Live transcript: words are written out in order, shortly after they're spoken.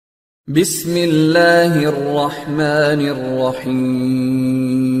بسم الله الرحمن الرحيم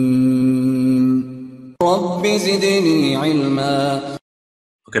رب زدني علما.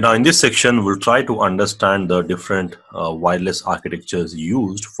 Okay, now in this section, we'll try to understand the different wireless architectures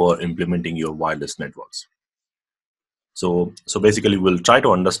used for implementing your wireless networks. So basically, we'll try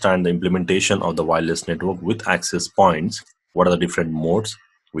to understand the implementation of the wireless network with access points. What are the different modes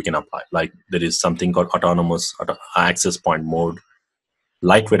we can apply? Like there is something called autonomous access point mode,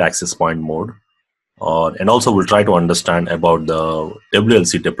 lightweight access point mode, and also we'll try to understand about the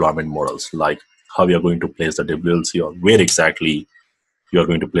WLC deployment models, like how you are going to place the WLC or where exactly you are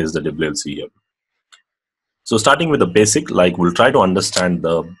going to place the WLC here. So starting with the basic, like we'll try to understand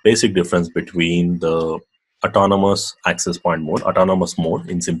the basic difference between the autonomous access point mode, autonomous mode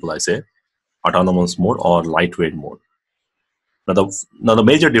in simple I say, autonomous mode or lightweight mode. Now the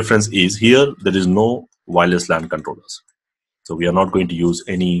major difference is here there is no wireless LAN controllers. So we are not going to use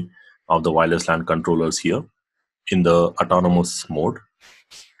any of the wireless LAN controllers here in the autonomous mode,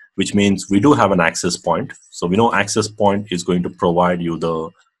 which means we do have an access point. So we know access point is going to provide you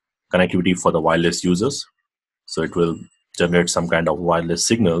the connectivity for the wireless users. So it will generate some kind of wireless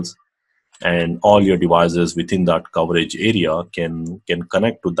signals, and all your devices within that coverage area can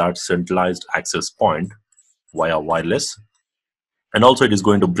connect to that centralized access point via wireless. And also it is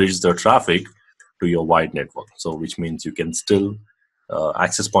going to bridge the traffic to your wide network. So which means you can still,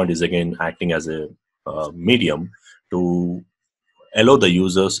 access point is again acting as a medium to allow the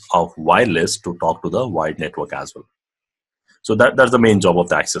users of wireless to talk to the wide network as well. So that's the main job of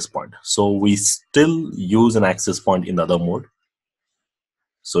the access point. So we still use an access point in the other mode.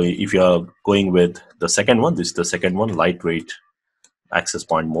 So if you are going with the second one, this is the second one, lightweight access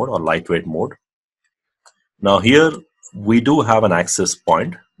point mode or lightweight mode. Now here we do have an access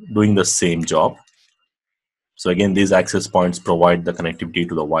point doing the same job. So again, these access points provide the connectivity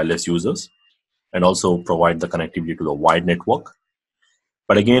to the wireless users and also provide the connectivity to the wide network.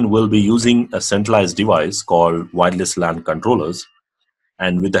 But again, we'll be using a centralized device called wireless LAN controllers.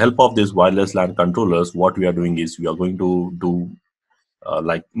 And with the help of these wireless LAN controllers, what we are doing is we are going to do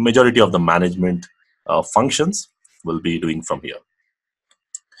like majority of the management functions will be doing from here.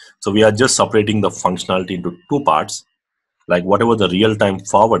 So we are just separating the functionality into two parts, like whatever the real-time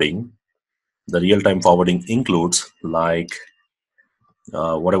forwarding includes, like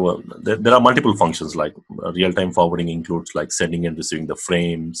whatever, there are multiple functions, like real-time forwarding includes like sending and receiving the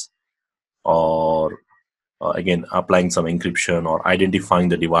frames, or again applying some encryption or identifying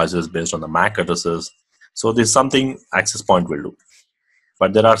the devices based on the MAC addresses. So this is something access point will do.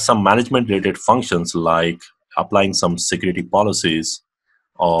 But there are some management related functions like applying some security policies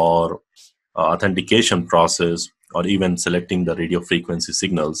or authentication process, or even selecting the radio frequency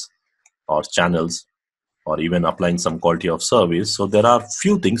signals or channels, or even applying some quality of service. So there are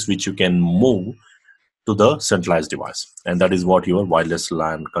few things which you can move to the centralized device, and that is what your wireless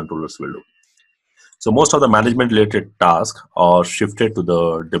LAN controllers will do. So most of the management related tasks are shifted to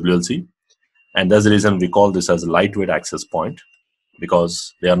the WLC, and that's the reason we call this as lightweight access point,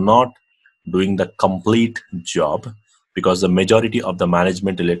 because they are not doing the complete job, because the majority of the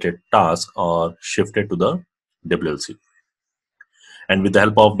management related tasks are shifted to the WLC. And with the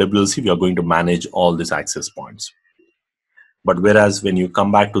help of WLC, we are going to manage all these access points. But whereas when you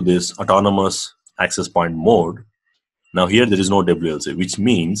come back to this autonomous access point mode, now here there is no WLC, which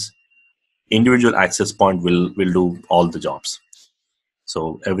means individual access point will do all the jobs.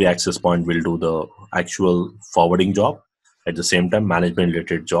 So every access point will do the actual forwarding job. At the same time, management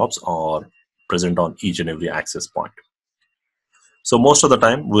related jobs are present on each and every access point. So most of the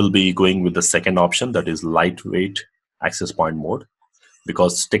time we'll be going with the second option, that is lightweight access point mode,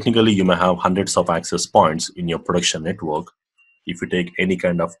 because technically you may have hundreds of access points in your production network. If you take any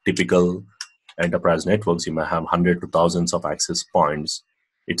kind of typical enterprise networks, you may have hundreds to thousands of access points.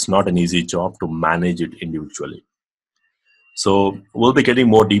 It's not an easy job to manage it individually. So we'll be getting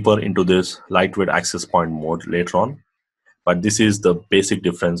more deeper into this lightweight access point mode later on. But this is the basic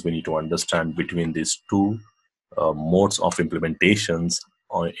difference we need to understand between these two modes of implementations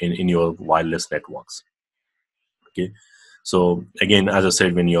in your wireless networks. Okay. So again, as I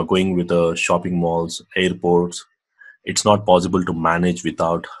said, when you're going with the shopping malls, airports, it's not possible to manage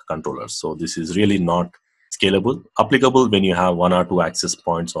without controllers. So this is really not scalable. Applicable when you have one or two access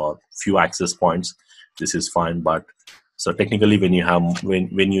points or few access points, this is fine. But so technically when you have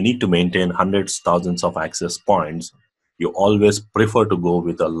when you need to maintain hundreds, thousands of access points, you always prefer to go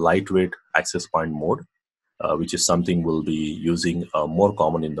with a lightweight access point mode, which is something we'll be using more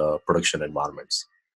common in the production environments.